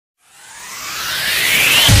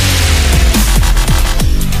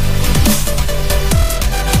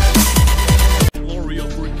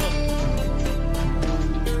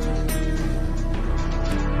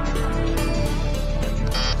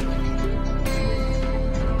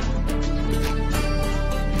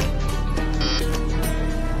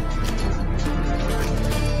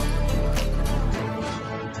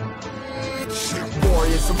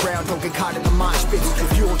caught in the mosh pit.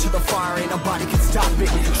 Fuel to the fire, ain't nobody can stop it.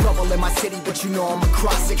 Trouble in my city, but you know I'm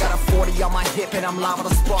across it. Got a 40 on my hip and I'm liable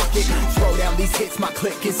to spark it. Throw down these hits, my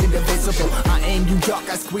click is indivisible. I aim, you duck,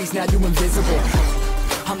 I squeeze, now you invisible.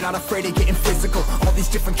 I'm not afraid of getting physical. All these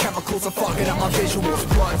different chemicals are fucking up my visuals.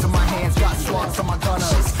 Bloods on my hands, got slugs on my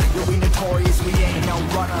gunners. Yo, we notorious, we ain't no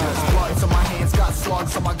runners. Bloods on my hands, got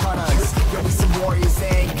slugs on my gunners. Yo, we some warriors,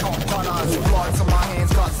 they ain't gon' run us. Bloods on my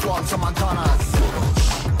hands, got slugs on my gunners.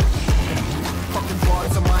 Fucking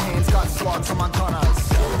bloods on my hands, got slugs on my gunners.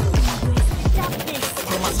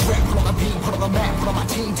 Put on my strap, put on the beat, put on the map, put on my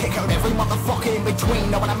team. Take out every motherfucker in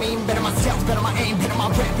between. Know what I mean? Better myself, better my aim, better my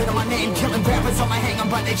rap, better my name. Killing rappers on my hang, I'm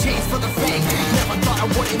by their chains for the fame. Never thought I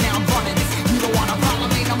would, and now I'm running this. You don't wanna follow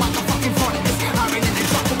me, I'm on the fucking front of this. I ran in the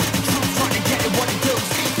trouble with the truth, trying to get it what it does.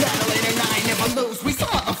 Battling and I ain't never lose. We some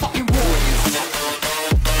motherfucking warriors.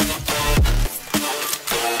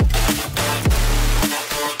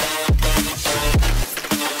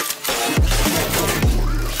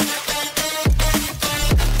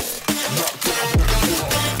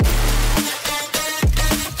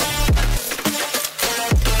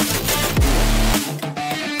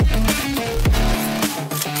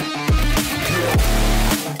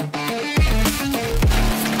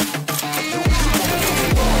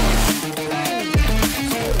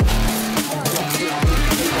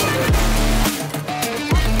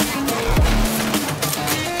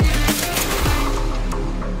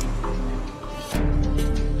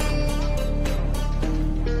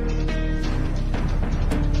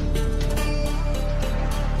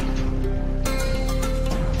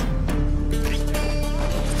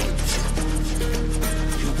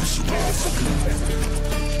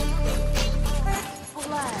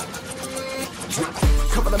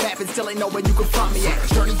 Cover the map and still ain't know where you can find me at.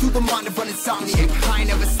 Journey through the mind of an insomniac. I ain't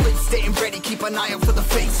never sleep, staying ready, keep an eye out for the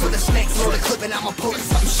fakes. For the snakes, load a clip and I'ma pull it,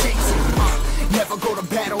 something shakes. Never go to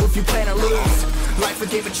battle if you plan to lose. Life I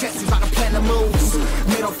gave a chance, you gotta plan the moves.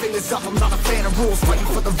 Middle fingers up, I'm not a fan of rules. Fighting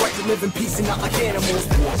for the right to live in peace and not like animals.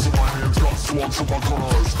 Bloods in my hands, got slugs on my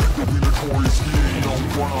gunners. You'll be notorious, we ain't no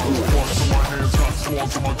runners. Bloods in my hands, got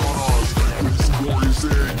slugs on my gunners. We some warriors,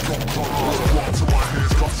 they ain't no runners. Bloods in my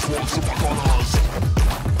hands, got slugs on my gunners.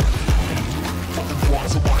 Fucking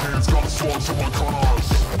bloods in my hands, got slugs on my gunners.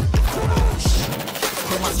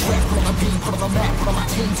 Put on my strap, put on my beat, put on the map, put on my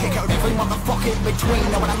team. Take out every motherfucker in between.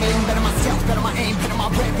 Know what I mean? Better myself, better my aim, better my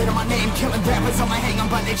rap, better my name. Killing rappers on my hang, I'm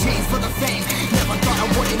by their chains for the fame. Never thought I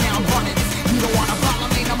would, and now I'm running this. You don't wanna follow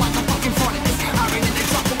me, I'm on the fucking front of this. I ran in the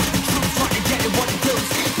trouble with the truth, trying to get it what it does.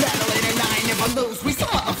 Battling and I ain't never lose. We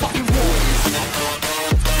some motherfucking warriors.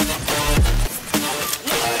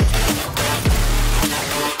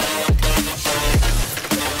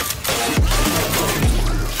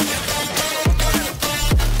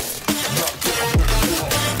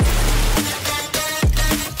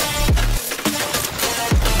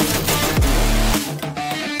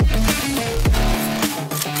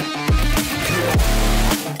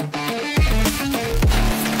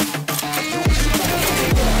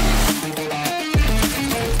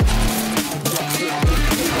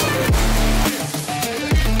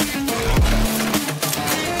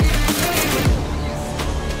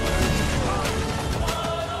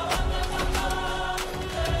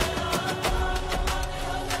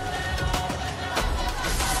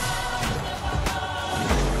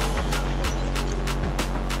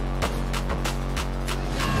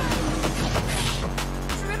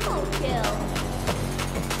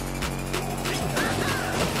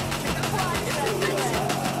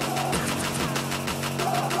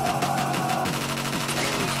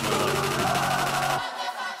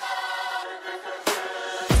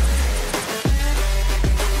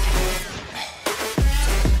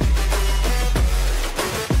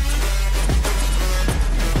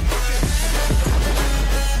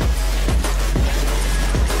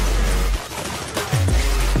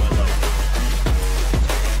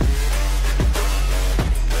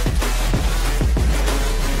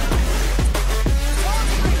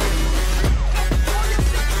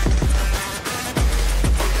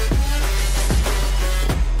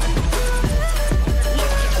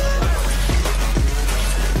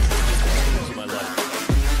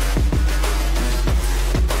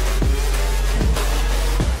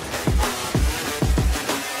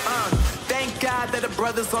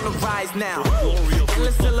 Brothers on the rise now.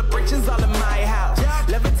 Endless celebrations all in my house.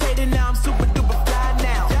 Levitating now, I'm super duper fly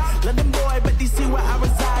now. London boy, but they see where I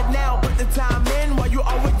reside now. Put the time in while you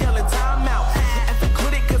always yelling time out. And to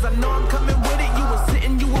quit it, cause I know I'm coming with it. You were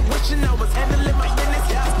sitting, you were wishing I was handling my business.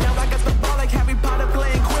 Now I got the ball like Harry Potter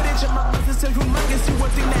playing Quidditch. And my business is humongous, you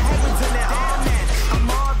would think that happens to that. Damn man, I'm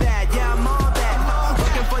all that, yeah, I'm all that.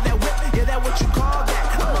 Looking for that whip,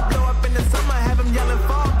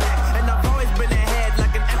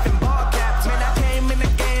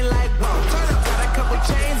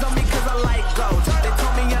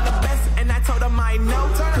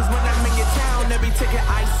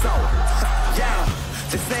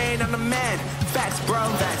 Facts, bro.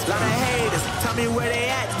 Facts. Lot of haters. Tell me where they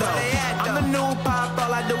at, though. I'm the new pop,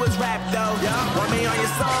 all I do is rap, though. Want me on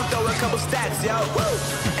your song, throw a couple stacks, yo. Woo.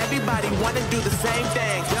 Everybody wanna do the same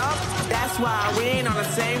thing, yo. That's why we ain't on the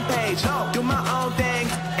same page. Do my own thing,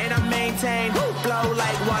 and I maintain. Flow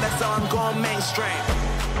like water, so I'm going mainstream.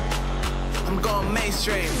 I'm going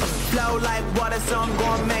mainstream. Flow like water, so I'm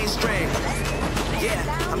going mainstream. Yeah,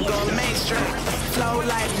 I'm going mainstream. Flow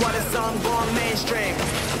like water, so I'm going mainstream.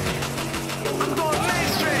 I'm going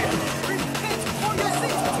mainstream.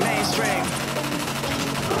 Mainstream.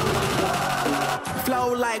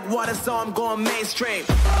 Flow like water, so I'm going mainstream.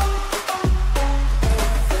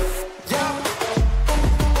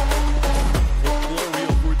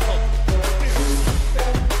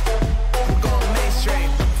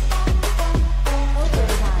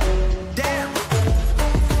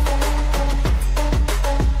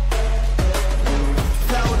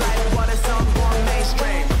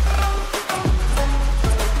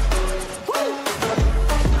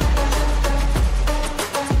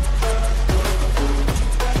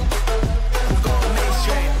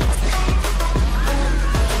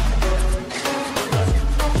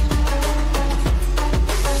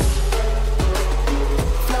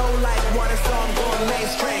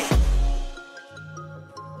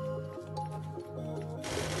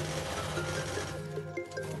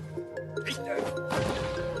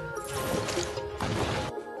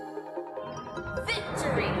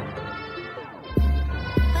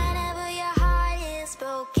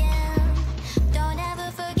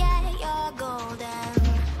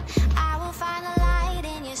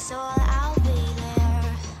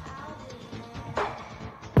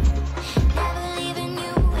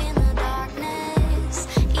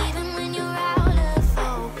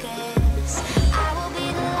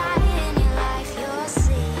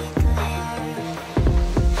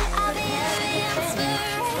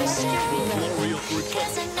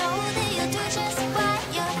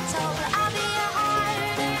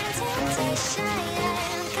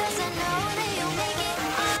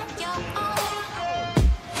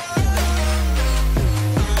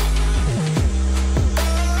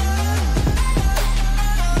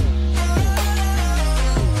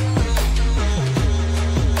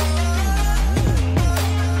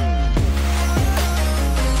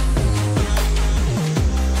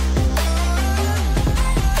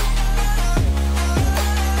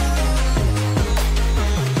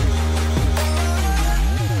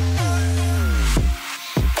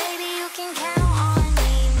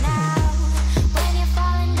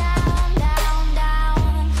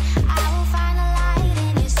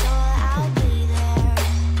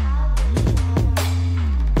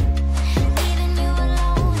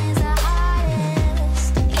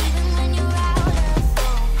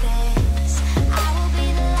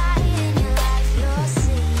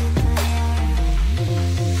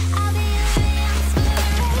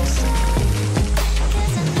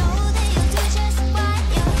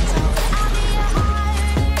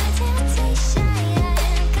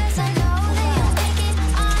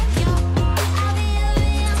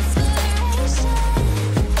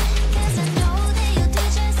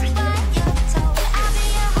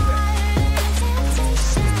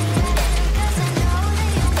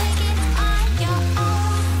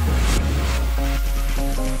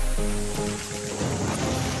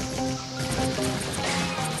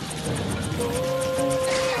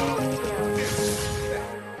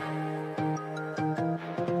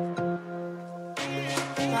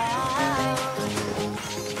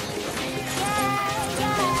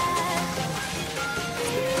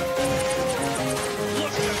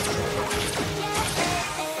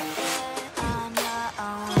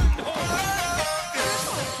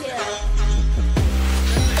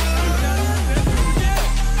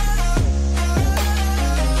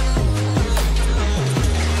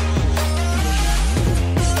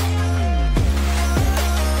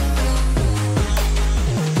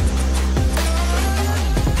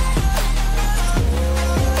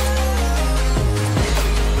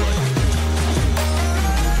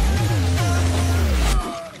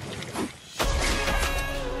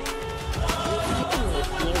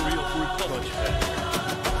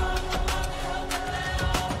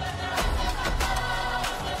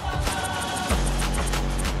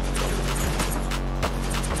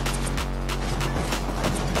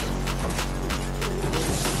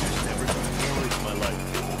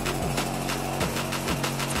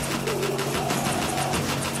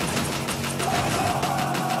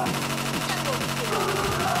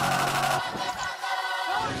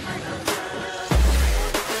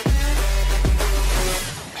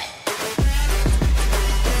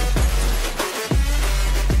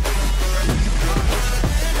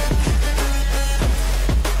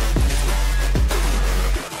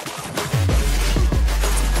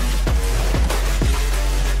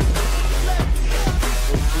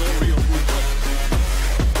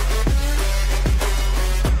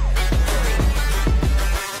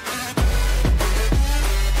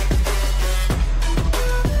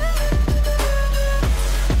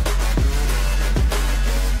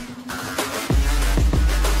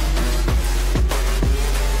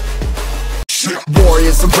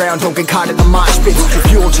 pass around, don't get caught in the mosh pit.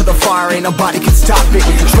 Fuel to the fire, ain't nobody can stop it.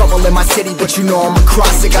 Trouble in my city, but you know I'm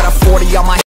across it. Got a 40 on my